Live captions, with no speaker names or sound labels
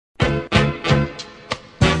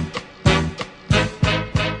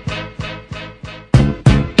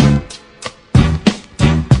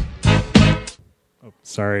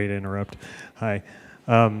Sorry to interrupt. Hi.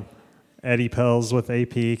 Eddie Pels with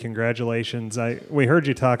AP, congratulations. We heard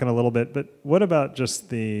you talking a little bit, but what about just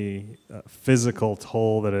the physical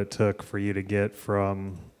toll that it took for you to get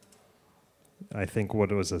from, I think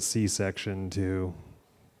what was a C-section to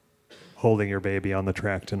holding your baby on the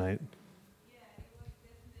track tonight? Yeah, it was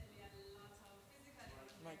definitely a lot of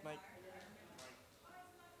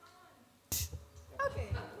physical.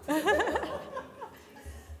 Okay.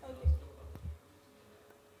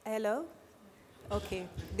 Hello? Okay,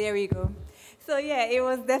 there we go. So yeah, it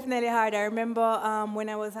was definitely hard. I remember when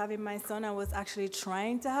I was having my son, I was actually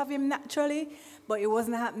trying to have him naturally, but it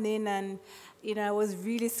wasn't happening. And I was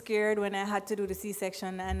really scared when I had to do the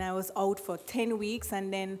C-section, and I was out for 10 weeks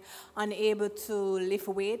and then unable to lift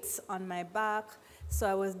weights on my back. So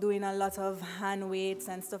I was doing a lot of hand weights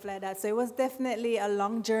and stuff like that. So it was definitely a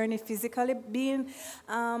long journey physically being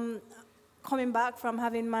coming back from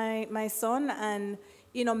having my son. And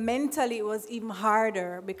mentally it was even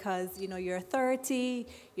harder because, you're 30,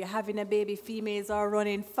 you're having a baby, females are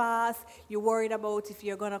running fast, you're worried about if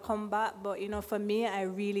you're going to come back. But, for me, I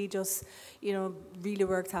really just, really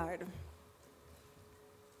worked hard.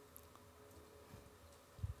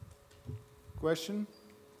 Question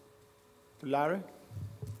to Larry?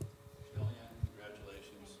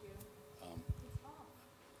 Congratulations.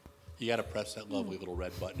 You got to press that lovely little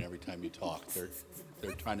red button every time you talk.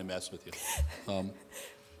 They're trying to mess with you.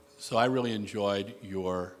 So I really enjoyed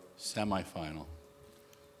your semifinal.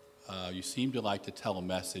 You seemed to like to tell a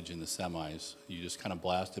message in the semis. You just kind of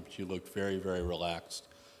blasted, but you looked very, very relaxed.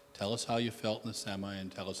 Tell us how you felt in the semi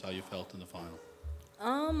and tell us how you felt in the final.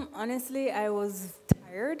 Honestly, I was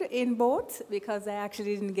tired in both because I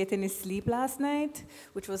actually didn't get any sleep last night,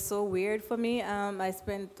 which was so weird for me.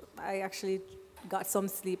 I actually got some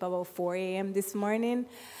sleep about 4 a.m. this morning.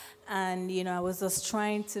 And, I was just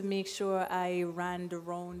trying to make sure I ran the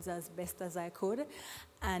rounds as best as I could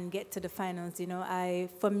and get to the finals.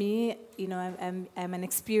 For me, I'm an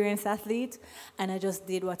experienced athlete, and I just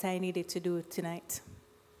did what I needed to do tonight.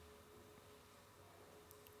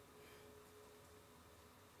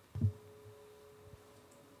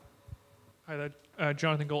 Hi there,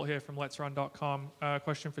 Jonathan Galt here from Let'sRun.com.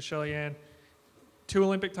 Question for Shelly Ann. 2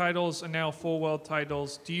 Olympic titles and now 4 world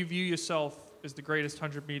titles. Do you view yourself as the greatest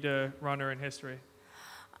 100-meter runner in history?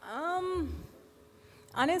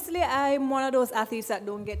 Honestly, I'm one of those athletes that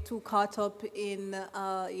don't get too caught up in,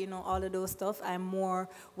 all of those stuff. I'm more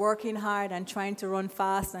working hard and trying to run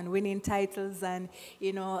fast and winning titles. And,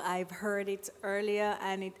 I've heard it earlier,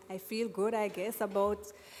 and I feel good, I guess,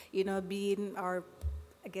 about, being, or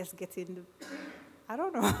I guess getting the, I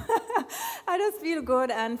don't know. I just feel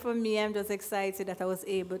good, and for me, I'm just excited that I was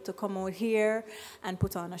able to come out here and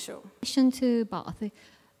put on a show. Question to both.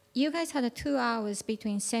 You guys had 2 hours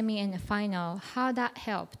between semi and the final. How that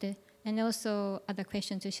helped? And also, other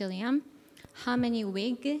question to Shelly Ann. How many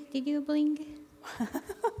wigs did you bring?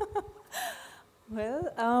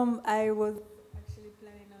 Well, I was actually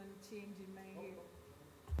planning on changing my hair.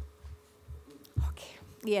 Okay.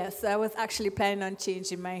 Yes, I was actually planning on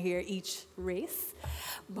changing my hair each race,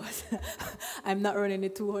 but I'm not running the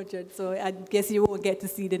 200, so I guess you won't get to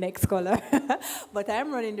see the next color. But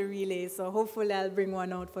I'm running the relays, so hopefully I'll bring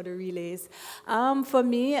one out for the relays. For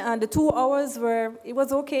me, the 2 hours it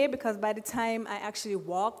was okay because by the time I actually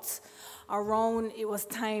walked around, it was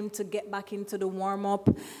time to get back into the warm-up,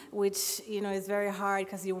 which, is very hard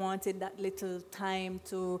because you wanted that little time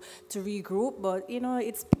to regroup. But,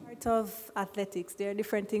 it's part of athletics. There are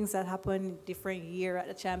different things that happen different year at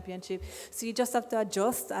the championship. So you just have to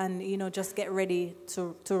adjust and, just get ready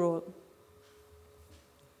to roll.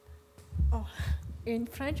 Oh, in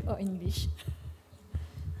French or English?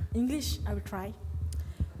 English, I will try.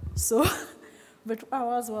 So the 2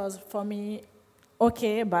 hours was, for me,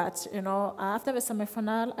 okay, but, after the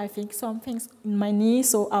semifinal, I think some things in my knee,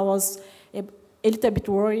 so I was a little bit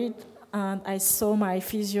worried, and I saw my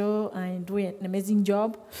physio and doing an amazing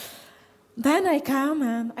job. Then I come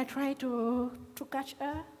and I try to catch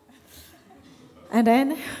her. And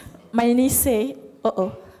then my knee say,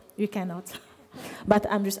 uh-oh, you cannot. But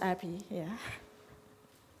I'm just happy, yeah.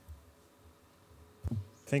 I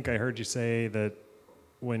think I heard you say that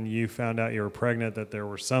when you found out you were pregnant that there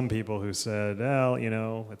were some people who said, well,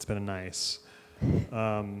 it's been nice.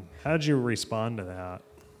 How did you respond to that?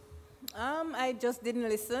 I just didn't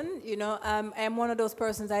listen. I'm one of those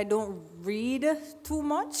persons, I don't read too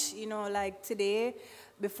much. Like today,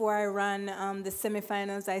 before I ran the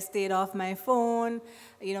semifinals, I stayed off my phone.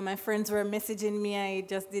 My friends were messaging me. I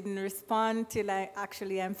just didn't respond till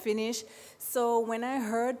I'm finished. So when I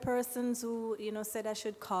heard persons who, said I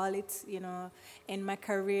should call it, in my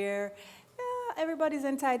career, everybody's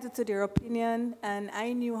entitled to their opinion, and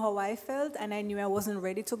I knew how I felt, and I knew I wasn't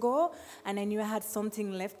ready to go, and I knew I had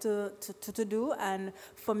something left to do, and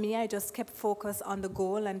for me, I just kept focused on the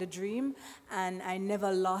goal and the dream, and I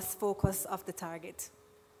never lost focus of the target.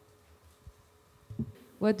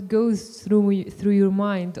 What goes through your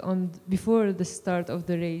mind before the start of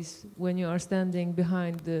the race when you are standing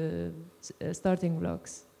behind the starting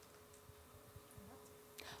blocks?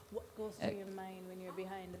 What goes through your mind when you're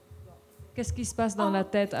behind? Qu'est-ce qui se passe dans la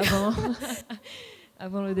tête avant,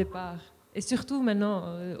 avant le départ? Et surtout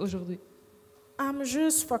maintenant, aujourd'hui. I'm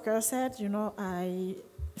just focused, you know, I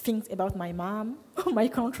think about my mom, my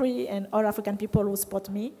country, and all African people who support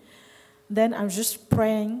me. Then I'm just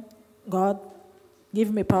praying, God,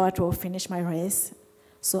 give me power to finish my race.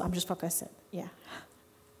 So I'm just focused, yeah.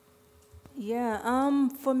 Yeah,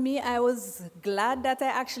 for me, I was glad that I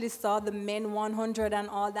actually saw the men 100 and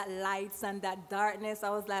all that lights and that darkness. I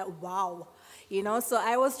was like, wow, you know, so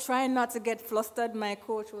I was trying not to get flustered. My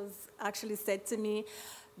coach was actually said to me,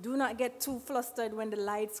 do not get too flustered when the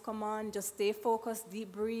lights come on. Just stay focused,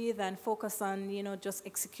 deep breathe, and focus on, you know, just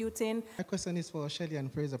executing. My question is for Shelly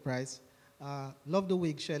and Fraser Price. Love the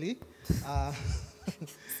wig, Shelly.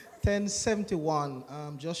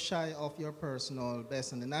 10:71, just shy of your personal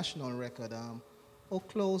best and the national record. How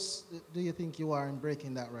close do you think you are in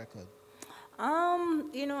breaking that record?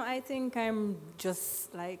 You know, I think I'm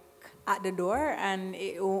just like at the door and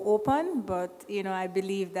it will open, but you know, I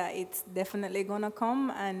believe that it's definitely gonna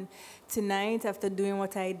come. And tonight, after doing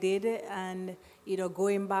what I did and you know,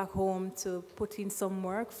 going back home to put in some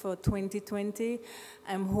work for 2020,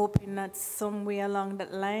 I'm hoping that somewhere along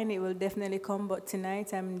that line it will definitely come. But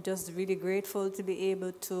tonight, I'm just really grateful to be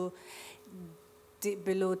able to dip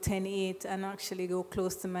below 10.8 and actually go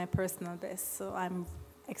close to my personal best. So I'm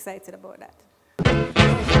excited about that.